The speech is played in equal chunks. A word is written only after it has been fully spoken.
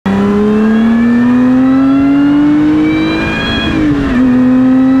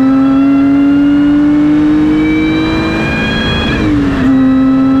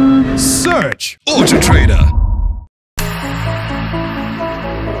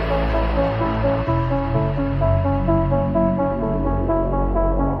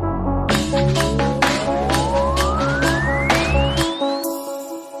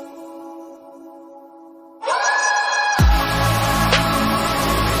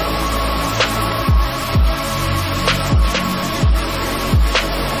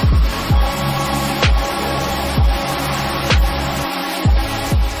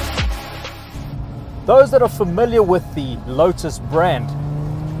those that are familiar with the Lotus brand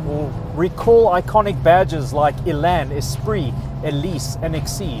will recall iconic badges like Elan, Esprit, Elise and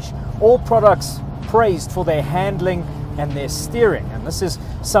Exige, all products praised for their handling and their steering. And this is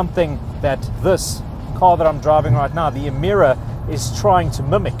something that this car that I'm driving right now, the Emira, is trying to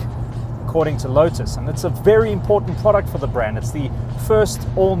mimic, according to Lotus. And it's a very important product for the brand. It's the first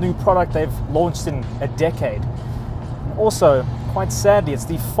all-new product they've launched in a decade. And also, quite sadly, it's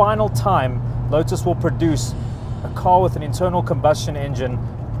the final time Lotus will produce a car with an internal combustion engine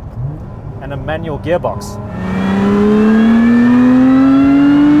and a manual gearbox.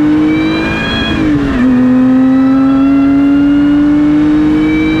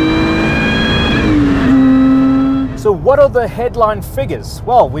 So what are the headline figures?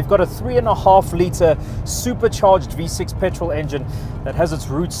 Well, we've got a 3.5 litre supercharged V6 petrol engine that has its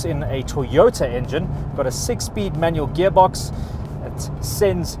roots in a Toyota engine. We've got a 6-speed manual gearbox. It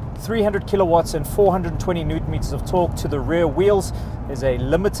sends 300 kilowatts and 420 newton meters of torque to the rear wheels. There's a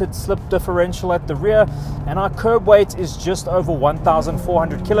limited slip differential at the rear, and our curb weight is just over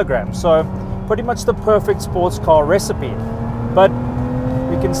 1,400 kilograms. So pretty much the perfect sports car recipe. But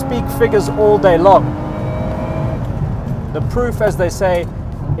we can speak figures all day long. The proof, as they say,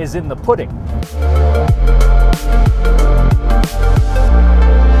 is in the pudding.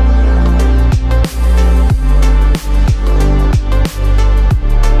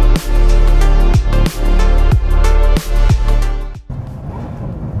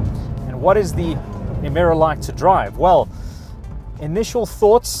 And what is the Emira like to drive? Well, initial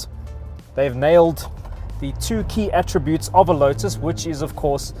thoughts, they've nailed the two key attributes of a Lotus, which is, of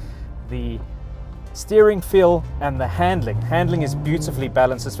course, the steering feel and the handling. Handling is beautifully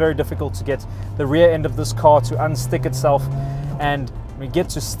balanced. It's very difficult to get the rear end of this car to unstick itself. And when we get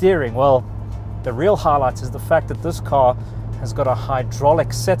to steering, well, the real highlight is the fact that this car has got a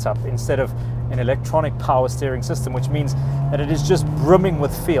hydraulic setup instead of an electronic power steering system, which means that it is just brimming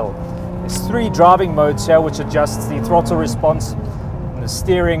with feel. There's 3 driving modes here, which adjusts the throttle response and the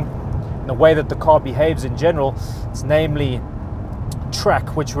steering and the way that the car behaves in general. It's namely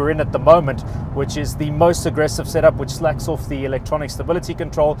track, which we're in at the moment, which is the most aggressive setup, which slacks off the electronic stability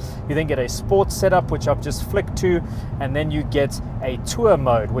control. You then get a sports setup, which I've just flicked to, and then you get a tour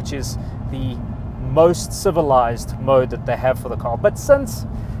mode, which is the most civilized mode that they have for the car. But since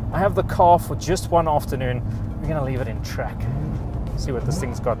I have the car for just one afternoon, we're going to leave it in track. See what this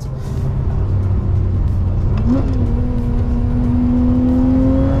thing's got.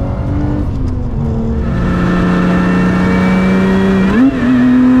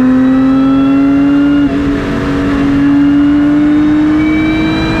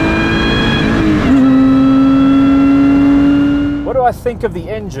 I think of the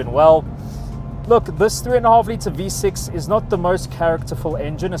engine? Well, look, this 3.5 litre V6 is not the most characterful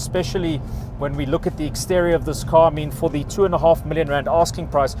engine, especially when we look at the exterior of this car. I mean, for the 2.5 million rand asking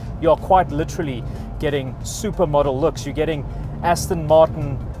price, you are quite literally getting supermodel looks. You're getting Aston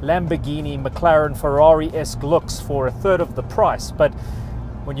Martin, Lamborghini, McLaren, Ferrari-esque looks for a third of the price. But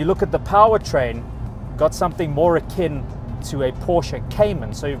when you look at the powertrain, you've got something more akin to a Porsche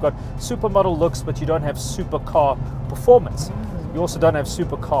Cayman. So you've got supermodel looks, but you don't have supercar performance. You also don't have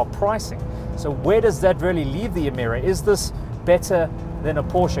supercar pricing. So where does that really leave the Emira? Is this better than a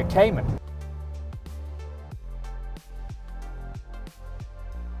Porsche Cayman?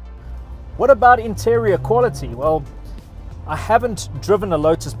 What about interior quality? Well, I haven't driven a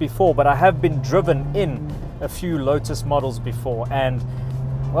Lotus before, but I have been driven in a few Lotus models before, and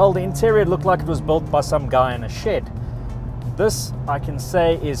well, the interior looked like it was built by some guy in a shed. This, I can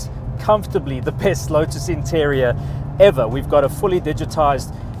say, is comfortably the best Lotus interior ever. We've got a fully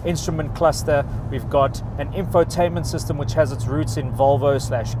digitized instrument cluster. We've got an infotainment system which has its roots in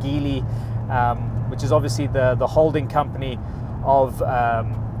Volvo/Geely, which is obviously the holding company of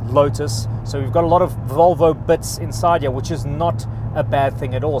Lotus. So we've got a lot of Volvo bits inside here, which is not a bad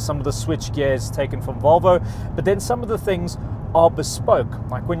thing at all. Some of the switch gears taken from Volvo, but then some of the things are bespoke.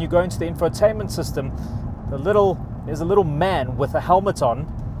 Like when you go into the infotainment system, there's a little man with a helmet on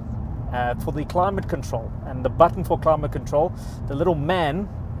for the climate control, and the button for climate control, the little man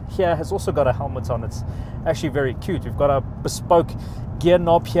here has also got a helmet on. It's actually very cute. We've got a bespoke gear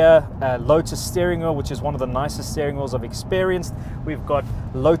knob here, Lotus steering wheel, which is one of the nicest steering wheels I've experienced. We've got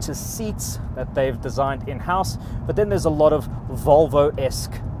Lotus seats that they've designed in-house, but then there's a lot of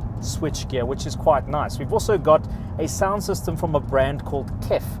Volvo-esque switch gear, which is quite nice. We've also got a sound system from a brand called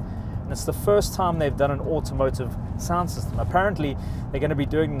Kef. It's the first time they've done an automotive sound system. Apparently, they're going to be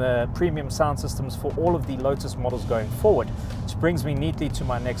doing the premium sound systems for all of the Lotus models going forward, which brings me neatly to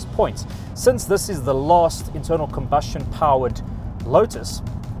my next point. Since this is the last internal combustion powered Lotus,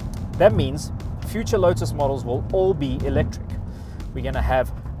 that means future Lotus models will all be electric. We're going to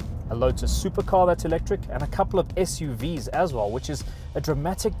have a Lotus supercar that's electric and a couple of SUVs as well, which is a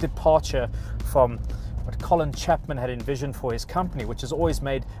dramatic departure from what Colin Chapman had envisioned for his company, which has always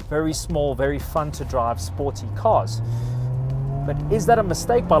made very small, very fun to drive, sporty cars. But is that a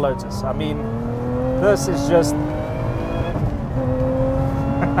mistake by Lotus? I mean, this is just...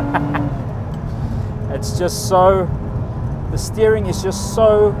 it's just so... the steering is just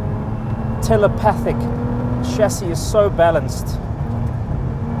so telepathic. The chassis is so balanced.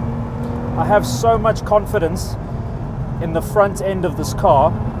 I have so much confidence in the front end of this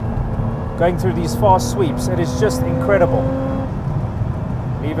car going through these fast sweeps. It is just incredible.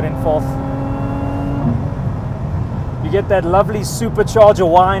 Leave it in fourth. You get that lovely supercharger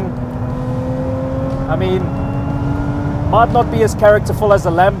whine. I mean, might not be as characterful as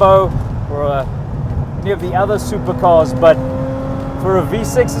a Lambo or any of the other supercars, but for a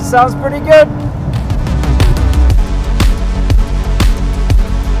V6 it sounds pretty good.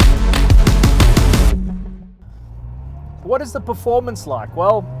 What is the performance like?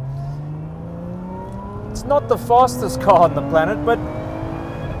 Well, it's not the fastest car on the planet, but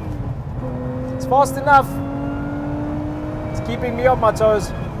it's fast enough. It's keeping me on my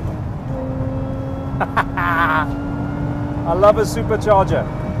toes. I love a supercharger.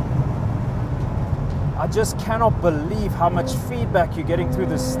 I just cannot believe how much feedback you're getting through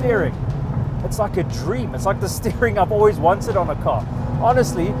the steering. It's like a dream. It's like the steering I've always wanted on a car.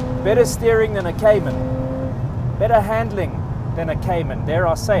 Honestly, better steering than a Cayman. Better handling than a Cayman, dare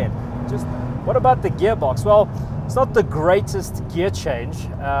I say it. Just, what about the gearbox? Well, it's not the greatest gear change.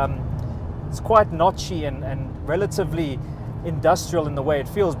 It's quite notchy and relatively industrial in the way it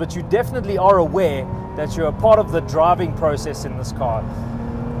feels, but you definitely are aware that you're a part of the driving process in this car.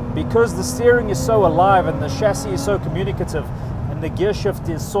 Because the steering is so alive and the chassis is so communicative and the gear shift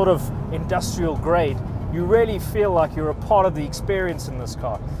is sort of industrial grade, you really feel like you're a part of the experience in this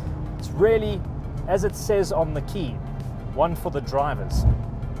car. It's really, as it says on the key, one for the drivers.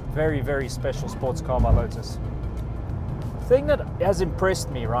 Very, very special sports car by Lotus. The thing that has impressed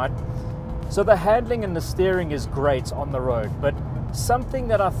me, right? So the handling and the steering is great on the road, but something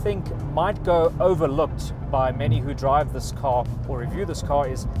that I think might go overlooked by many who drive this car or review this car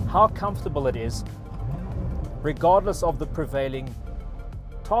is how comfortable it is regardless of the prevailing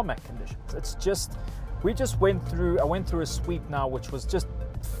tarmac conditions. It's just, I went through a sweep now which was just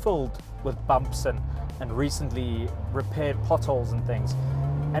filled with bumps and recently repaired potholes and things.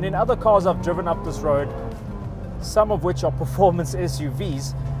 And in other cars I've driven up this road, some of which are performance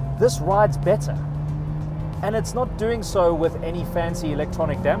SUVs, this rides better. And it's not doing so with any fancy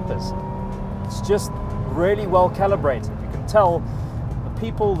electronic dampers. It's just really well calibrated. You can tell the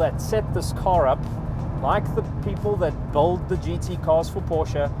people that set this car up, like the people that build the GT cars for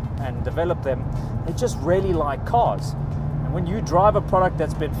Porsche and develop them, they just really like cars. And when you drive a product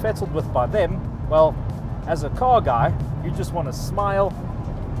that's been fettled with by them, well, as a car guy, you just want to smile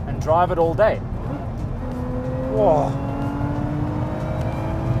and drive it all day. Whoa.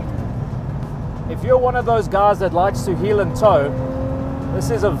 If you're one of those guys that likes to heel and toe, this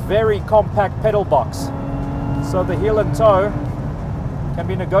is a very compact pedal box. So the heel and toe can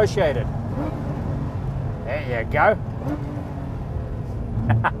be negotiated. There you go.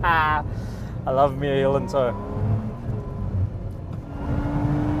 I love me a heel and toe.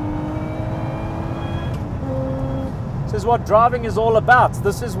 This is what driving is all about.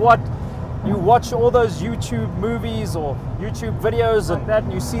 This is what you watch all those YouTube movies or YouTube videos and that,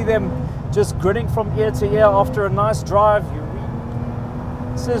 and you see them just grinning from ear to ear after a nice drive.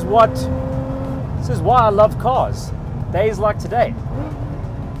 This is why I love cars. Days like today.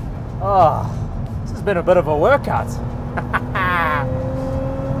 This has been a bit of a workout.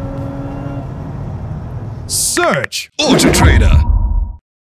 Search Auto Trader.